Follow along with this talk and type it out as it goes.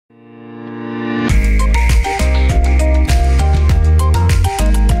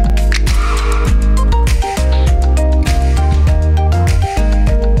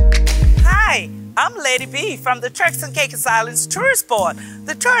from the Turks and Caicos Islands Tourist Board,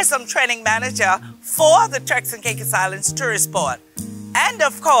 the Tourism Training Manager for the Turks and Caicos Islands Tourist Board. And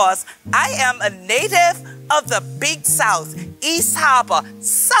of course, I am a native of the Big South, East Harbor,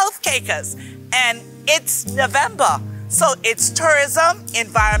 South Caicos, and it's November, so it's Tourism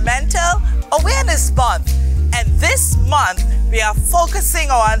Environmental Awareness Month. And this month, we are focusing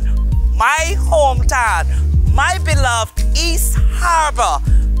on my hometown, my beloved East Harbor.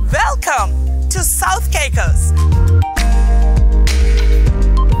 Welcome to South Caicos.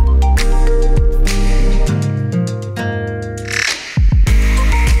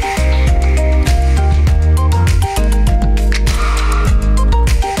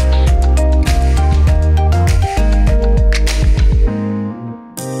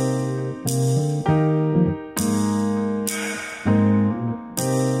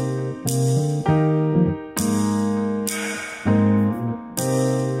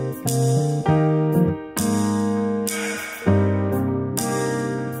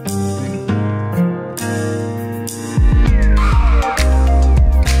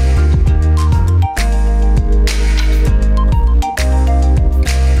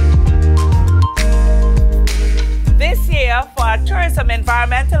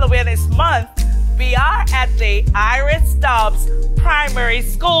 Environmental Awareness Month, we are at the Iris Stubbs Primary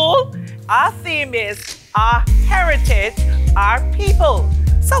School. Our theme is our heritage, our people.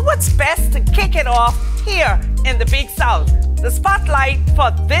 So what's best to kick it off here in the Big South? The spotlight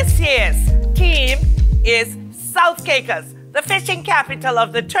for this year's theme is South Caicos, the fishing capital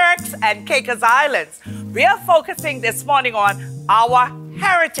of the Turks and Caicos Islands. We are focusing this morning on our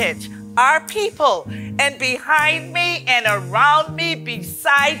heritage, our people, and behind me and around me,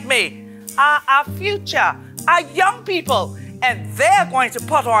 beside me, are our future, our young people, and they're going to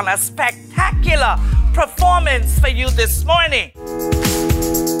put on a spectacular performance for you this morning.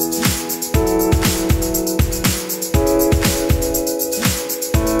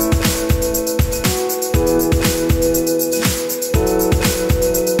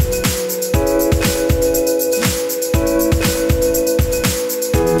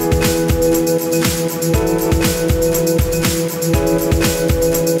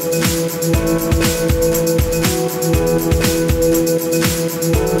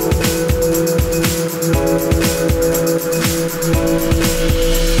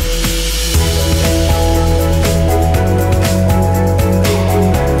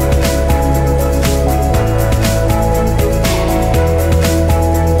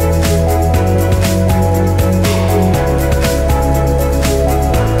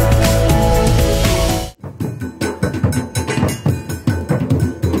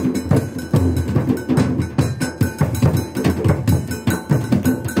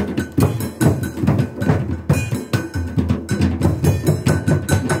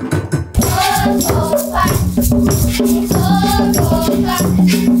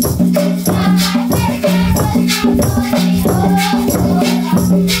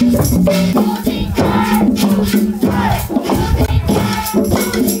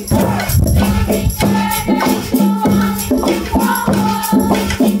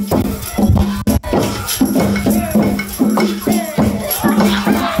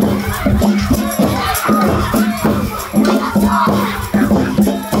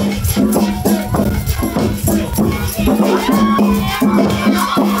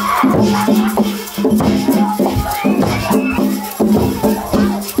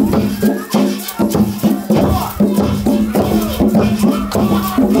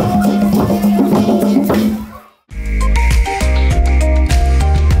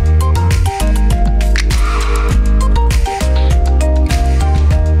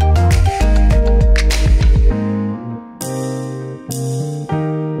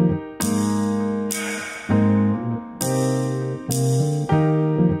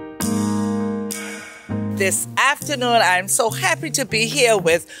 This afternoon, I'm so happy to be here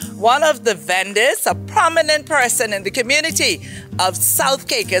with one of the vendors, a prominent person in the community of South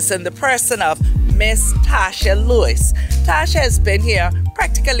Caicos, in the person of Miss Tasha Lewis. Tasha has been here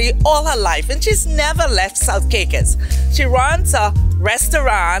practically all her life, and she's never left South Caicos. She runs a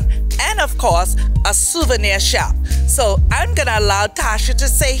restaurant and, of course, a souvenir shop. So I'm gonna allow Tasha to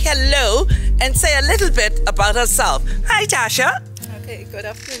say hello and say a little bit about herself. Hi, Tasha. Okay, good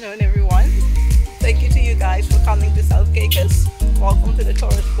afternoon, everyone. Thank you to you guys for coming to South Caicos. Welcome to the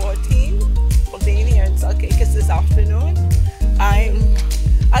Tourist Board team for being here in South Caicos this afternoon.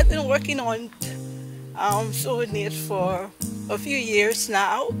 I've been working on souvenirs for a few years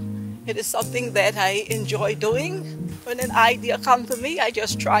now. It is something that I enjoy doing. When an idea comes to me, I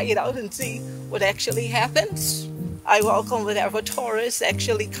just try it out and see what actually happens. I welcome whenever tourists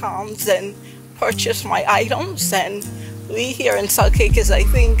actually comes and purchase my items. And we here in South Caicos, I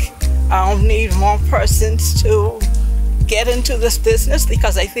think, need more persons to get into this business,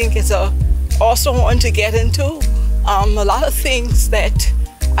 because I think it's a awesome one to get into. A lot of things that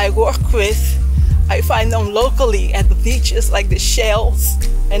I work with, I find them locally at the beaches, like the shells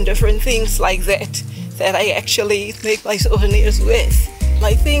and different things like that, that I actually make my souvenirs with.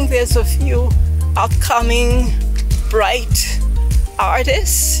 I think there's a few upcoming bright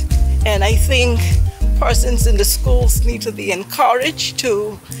artists, and I think persons in the schools need to be encouraged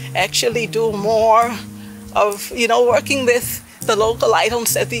to actually do more of, working with the local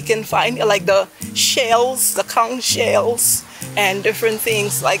items that we can find, like the shells, the conch shells, and different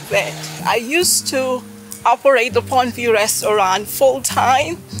things like that. I used to operate the Pond View restaurant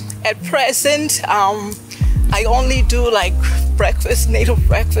full-time. At present, I only do like breakfast, native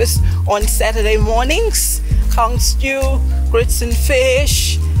breakfast on Saturday mornings. Conch stew, grits and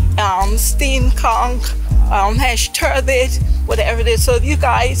fish, steamed conch, hash turbot, whatever it is. So if you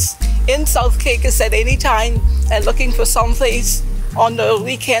guys in South Caicos at any time and looking for someplace on the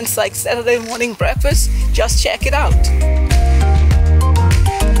weekends like Saturday morning breakfast, just check it out.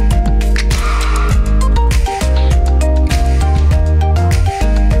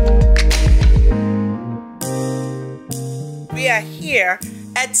 We are here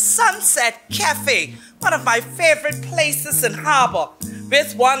at Sunset Cafe, one of my favorite places in Harbor,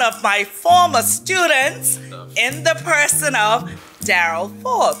 with one of my former students in the person of Daryl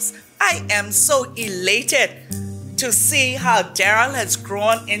Forbes. I am so elated to see how Daryl has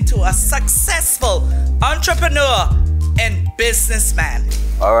grown into a successful entrepreneur and businessman.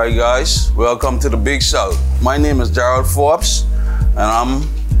 All right, guys, welcome to the Big South. My name is Daryl Forbes, and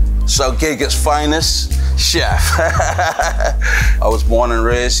I'm South Caicos' finest chef. I was born and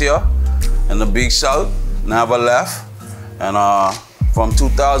raised here in the Big South, never left. And from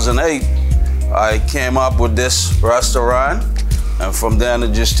 2008, I came up with this restaurant, and from then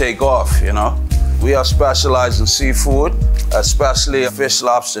it just take off, We are specialized in seafood, especially fish,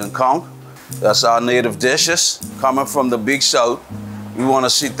 lobster, and conch. That's our native dishes. Coming from the Big South, we want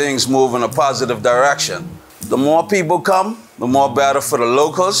to see things move in a positive direction. The more people come, the more better for the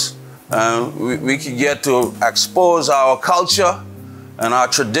locals. And we can get to expose our culture and our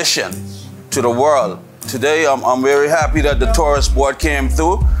tradition to the world. Today, I'm very happy that the tourist board came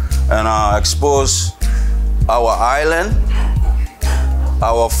through and exposed our island,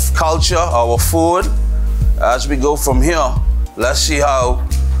 our culture, our food. As we go from here, let's see how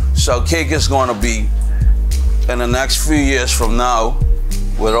South Caicos is going to be in the next few years from now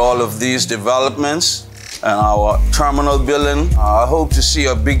with all of these developments and our terminal building. I hope to see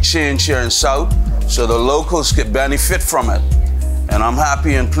a big change here in South so the locals could benefit from it. And I'm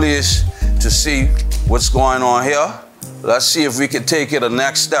happy and pleased to see what's going on here. Let's see if we can take it a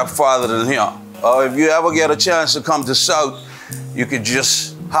next step farther than here. If you ever get a chance to come to South, you could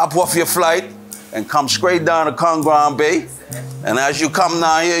just hop off your flight and come straight down to Congrand Bay. And as you come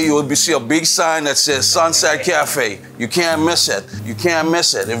down here, you will see a big sign that says Sunset Cafe. You can't miss it. You can't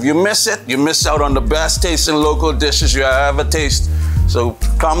miss it. If you miss it, you miss out on the best tasting local dishes you ever taste. So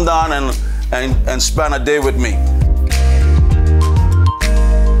come down and spend a day with me.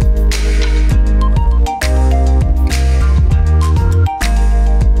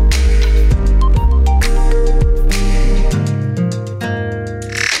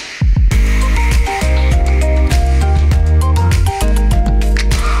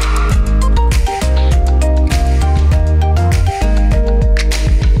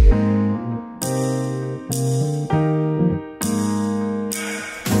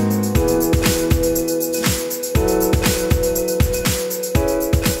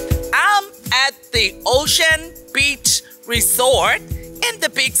 Ocean Beach Resort in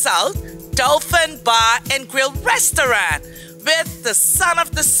the Big South, Dolphin Bar and Grill Restaurant with the son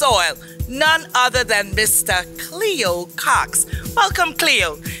of the soil, none other than Mr. Cleo Cox. Welcome,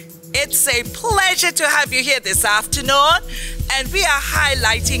 Cleo. It's a pleasure to have you here this afternoon, and we are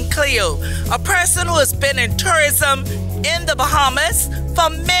highlighting Cleo, a person who has been in tourism in the Bahamas for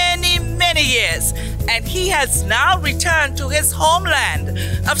many, many years, and he has now returned to his homeland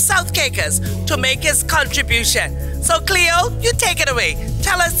of South Caicos to make his contribution. So Cleo, you take it away.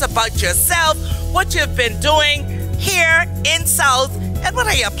 Tell us about yourself, what you've been doing here in South, and what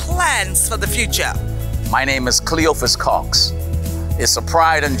are your plans for the future? My name is Cleophas Cox. It's a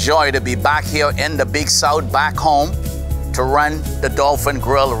pride and joy to be back here in the Big South, back home, to run the Dolphin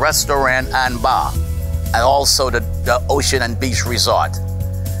Grill Restaurant and Bar, and also the Ocean and Beach Resort.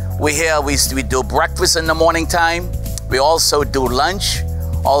 We do breakfast in the morning time. We also do lunch.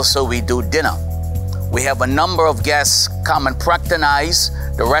 Also, we do dinner. We have a number of guests come and patronize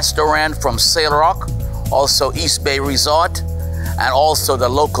the restaurant from Sail Rock, also East Bay Resort, and also the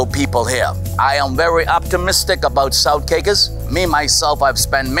local people here. I am very optimistic about South Caicos. Me, myself, I've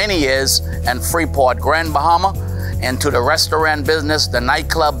spent many years in Freeport, Grand Bahama, into the restaurant business, the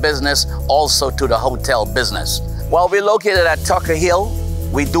nightclub business, also to the hotel business. Well, we're located at Tucker Hill.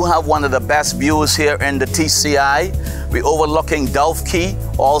 We do have one of the best views here in the TCI. We're overlooking Dove Key,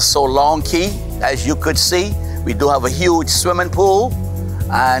 also Long Key, as you could see. We do have a huge swimming pool,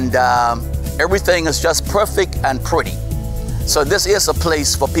 and everything is just perfect and pretty. So this is a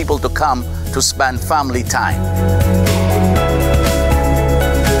place for people to come to spend family time.